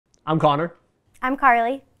I'm Connor. I'm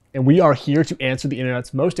Carly. And we are here to answer the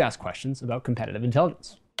internet's most asked questions about competitive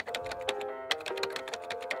intelligence.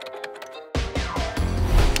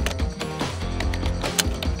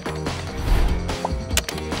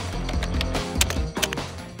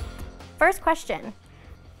 First question,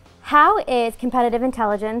 how is competitive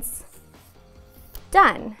intelligence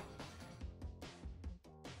done?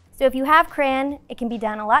 So if you have Crayon, it can be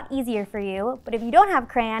done a lot easier for you, but if you don't have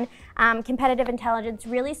Crayon, competitive intelligence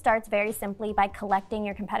really starts very simply by collecting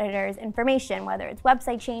your competitors' information, whether it's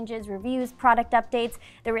website changes, reviews, product updates.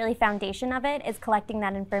 The really foundation of it is collecting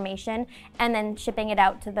that information and then shipping it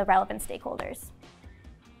out to the relevant stakeholders.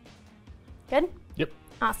 Good? Yep.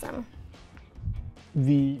 Awesome.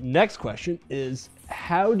 The next question is,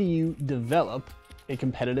 how do you develop a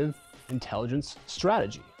competitive intelligence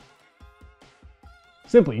strategy?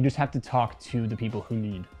 Simply, you just have to talk to the people who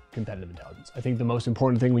need competitive intelligence. I think the most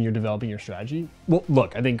important thing when you're developing your strategy, well,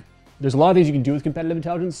 look, I think there's a lot of things you can do with competitive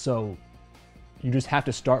intelligence, so you just have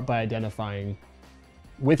to start by identifying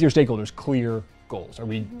with your stakeholders clear goals. Are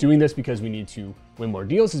we doing this because we need to win more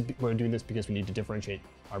deals? Are we doing this because we need to differentiate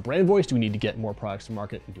our brand voice? Do we need to get more products to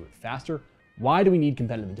market and do it faster? Why do we need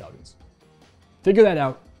competitive intelligence? Figure that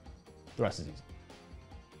out, the rest is easy.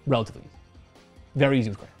 Relatively easy. Very easy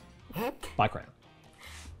with Crayon. Buy Crayon.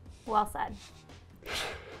 Well said.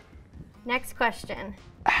 Next question.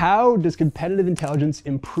 How does competitive intelligence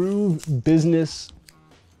improve business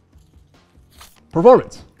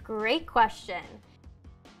performance? Great question.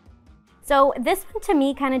 So this one to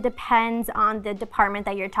me kind of depends on the department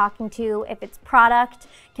that you're talking to. If it's product,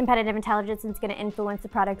 competitive intelligence is going to influence the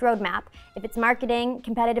product roadmap. If it's marketing,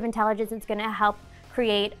 competitive intelligence is going to help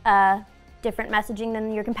create a different messaging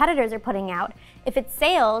than your competitors are putting out. If it's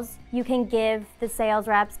sales, you can give the sales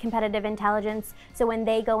reps competitive intelligence so when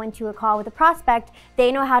they go into a call with a prospect,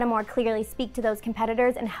 they know how to more clearly speak to those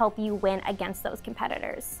competitors and help you win against those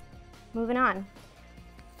competitors. Moving on.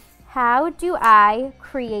 How do I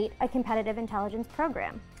create a competitive intelligence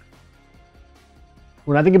program?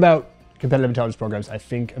 When I think about competitive intelligence programs, I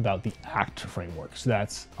think about the ACT framework. So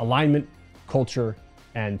that's alignment, culture,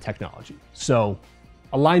 and technology. So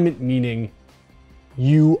alignment meaning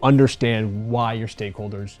you understand why your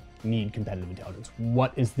stakeholders need competitive intelligence.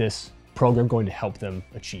 What is this program going to help them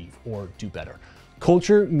achieve or do better?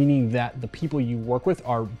 Culture meaning that the people you work with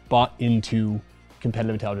are bought into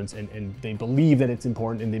competitive intelligence and they believe that it's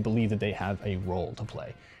important and they believe that they have a role to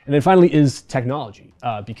play. And then finally is technology,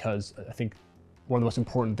 because I think one of the most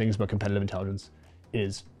important things about competitive intelligence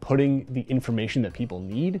is putting the information that people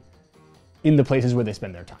need in the places where they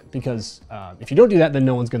spend their time. Because if you don't do that, then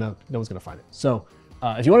no one's gonna find it. So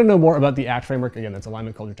if you want to know more about the ACT framework, again, that's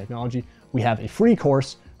alignment, culture, technology, we have a free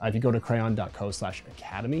course. If you go to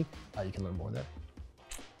crayon.co/academy, you can learn more there.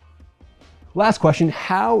 Last question,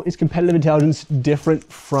 how is competitive intelligence different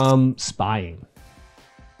from spying?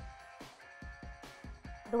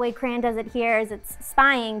 The way Crayon does it here is it's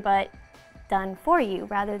spying, but done for you,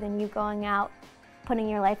 rather than you going out, putting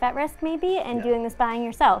your life at risk maybe, and doing the spying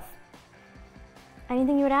yourself.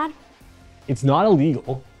 Anything you would add? It's not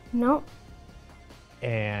illegal. No.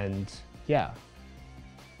 And yeah.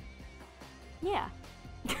 Yeah.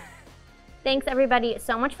 Thanks everybody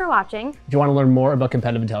so much for watching. If you want to learn more about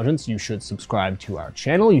competitive intelligence, you should subscribe to our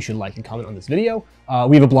channel. You should like and comment on this video.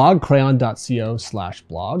 We have a blog,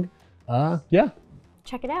 crayon.co/blog. Yeah.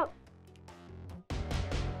 Check it out.